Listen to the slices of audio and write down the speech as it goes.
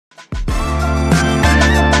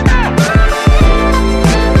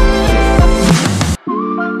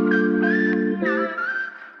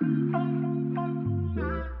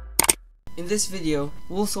this video,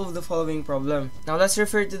 we'll solve the following problem. Now let's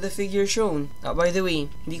refer to the figure shown. Now by the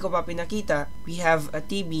way, hindi ko pa pinakita, we have a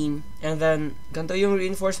T-beam, and then ganito yung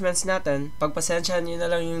reinforcements natin. Pagpasensyahan nyo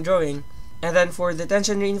na lang yung drawing. And then for the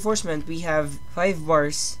tension reinforcement, we have 5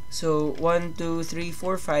 bars. So 1, 2, 3,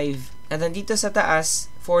 4, 5. And then dito sa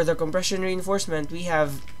taas, for the compression reinforcement, we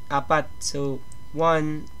have 4. So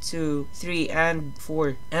 1, 2, 3, and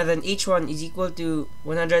 4. And then H1 is equal to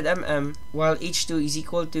 100 mm, while H2 is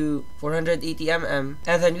equal to 480 mm.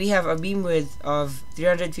 And then we have a beam width of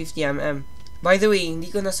 350 mm. By the way,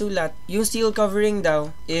 hindi ko nasulat, yung steel covering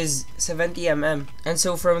daw is 70 mm. And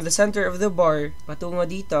so from the center of the bar, patungo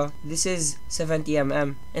dito, this is 70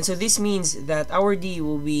 mm. And so this means that our D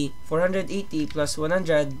will be 480 plus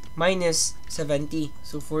 100 minus 70.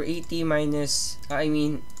 So 480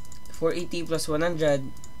 plus 100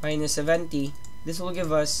 minus 70, this will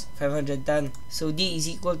give us 510. So D is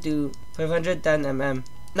equal to 510 mm.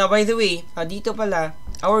 Now by the way, dito pala,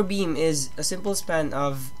 our beam is a simple span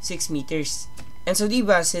of 6 meters. And so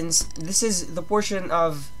diba, since this is the portion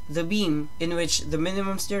of the beam in which the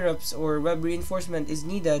minimum stirrups or web reinforcement is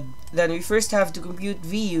needed, then we first have to compute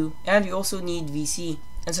VU and we also need VC.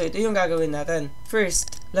 And so ito yung gagawin natin.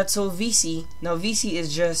 First, let's solve VC. Now VC is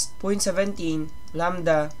just 0.17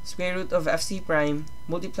 lambda square root of FC prime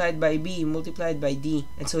multiplied by B multiplied by D.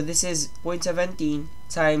 And so this is 0.17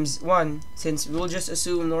 times 1, since we'll just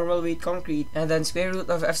assume normal weight concrete, and then square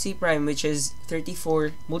root of FC prime, which is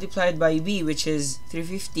 34, multiplied by B, which is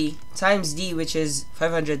 350, times D, which is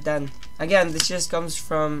 510. Again, this just comes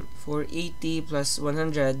from 480 plus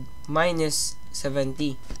 100 minus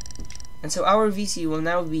 70. And so our VC will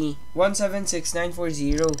now be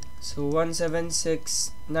 176940. So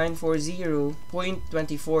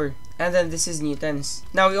 176940.24. And then this is newtons.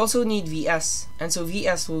 Now we also need VS. And so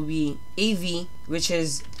VS will be AV, which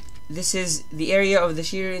is, this is the area of the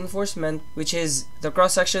shear reinforcement, which is the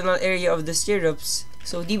cross-sectional area of the stirrups.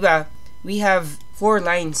 So diba, we have 4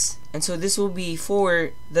 lines. And so this will be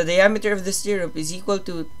for the diameter of the stirrup is equal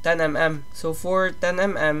to 10 mm. So 4 10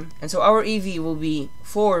 mm. And so our AV will be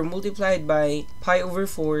 4 multiplied by pi over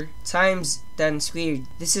 4 times 10 squared.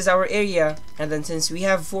 This is our area. And then since we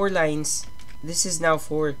have 4 lines, this is now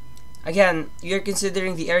 4. Again, you're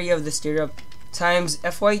considering the area of the stirrup times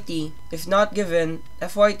FYT. If not given,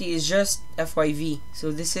 FYT is just FYV.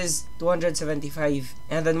 So this is 275.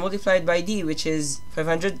 And then multiplied by D, which is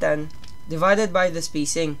 510. Divided by the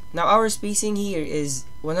spacing. Now our spacing here is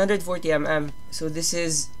 140 mm. So this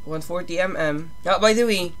is 140 mm. Now by the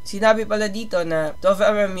way, sinabi pala dito na 12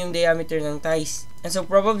 mm yung diameter ng ties. And so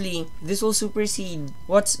probably this will supersede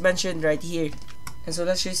what's mentioned right here. And so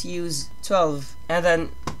let's just use 12. And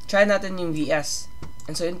then try natin yung VS.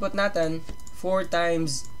 And so input natin 4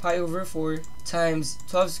 times pi over 4 times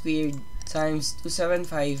 12 squared times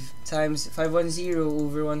 275 times 510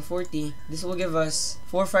 over 140. This will give us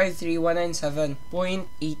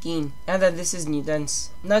 453,197.18. And then this is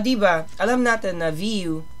newtons. Now diba, alam natin na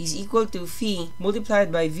VU is equal to phi multiplied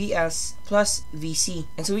by VS plus VC.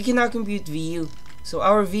 And so we can now compute VU. So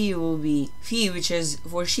our VU will be phi, which is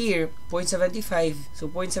for shear 0.75. So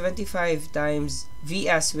 0.75 times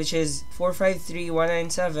VS, which is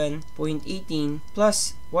 453,197.18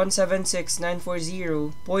 plus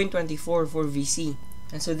 176,940.24 for VC.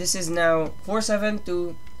 And so this is now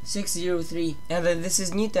 472,603. And then this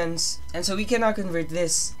is newtons. And so we can now convert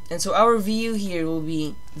this. And so our VU here will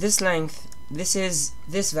be this length. This is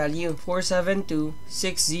this value,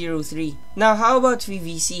 472,603. Now how about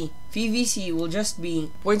VVC? VVC will just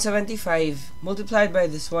be 0.75 multiplied by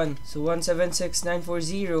this one. So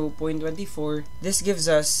 176,940.24. This gives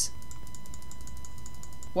us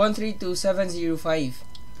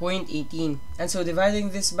 132,705.18. And so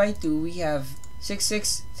dividing this by 2, we have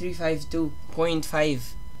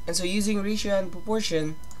 66,352.5. And so using ratio and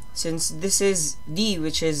proportion, since this is D,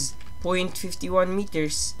 which is 0.51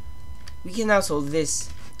 meters, we can now solve this.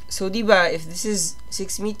 So diba, if this is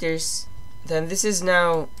 6 meters, then this is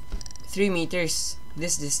now 3 meters,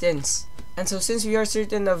 this distance. And so since we are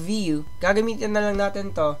certain of VU, gagamitin na lang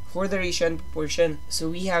natin to for the ratio and proportion. So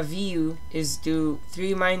we have VU is to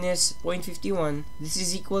 3 minus 0.51. This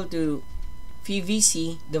is equal to phi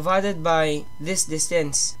VC divided by this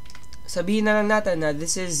distance. Sabihin na lang natin na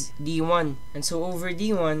this is D1. And so over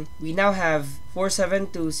D1, we now have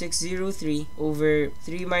 472,603 over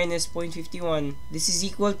 3 minus 0.51. This is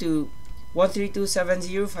equal to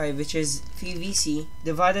 132,705, which is phi VC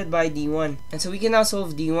divided by D1. And so we can now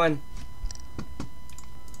solve D1.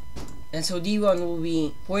 And so D1 will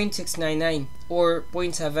be 0.699 or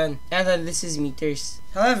 0.7. And then this is meters.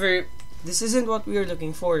 However, this isn't what we are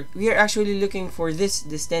looking for. We are actually looking for this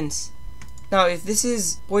distance. Now, if this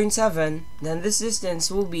is 0.7, then this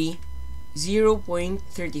distance will be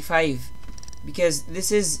 0.35 because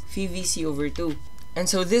this is phi VC over 2. And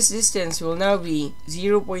so this distance will now be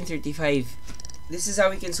 0.35. This is how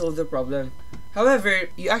we can solve the problem. However,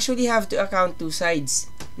 you actually have to account two sides.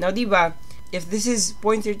 Now, diba, if this is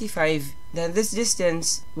 0.35, then this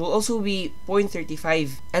distance will also be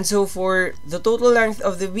 0.35. And so for the total length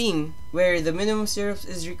of the beam, where the minimum stirrups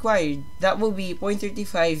is required, that will be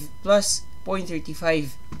 0.35 plus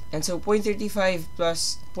 0.35. And so 0.35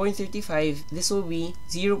 plus 0.35, this will be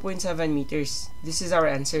 0.7 meters. This is our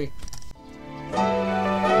answer.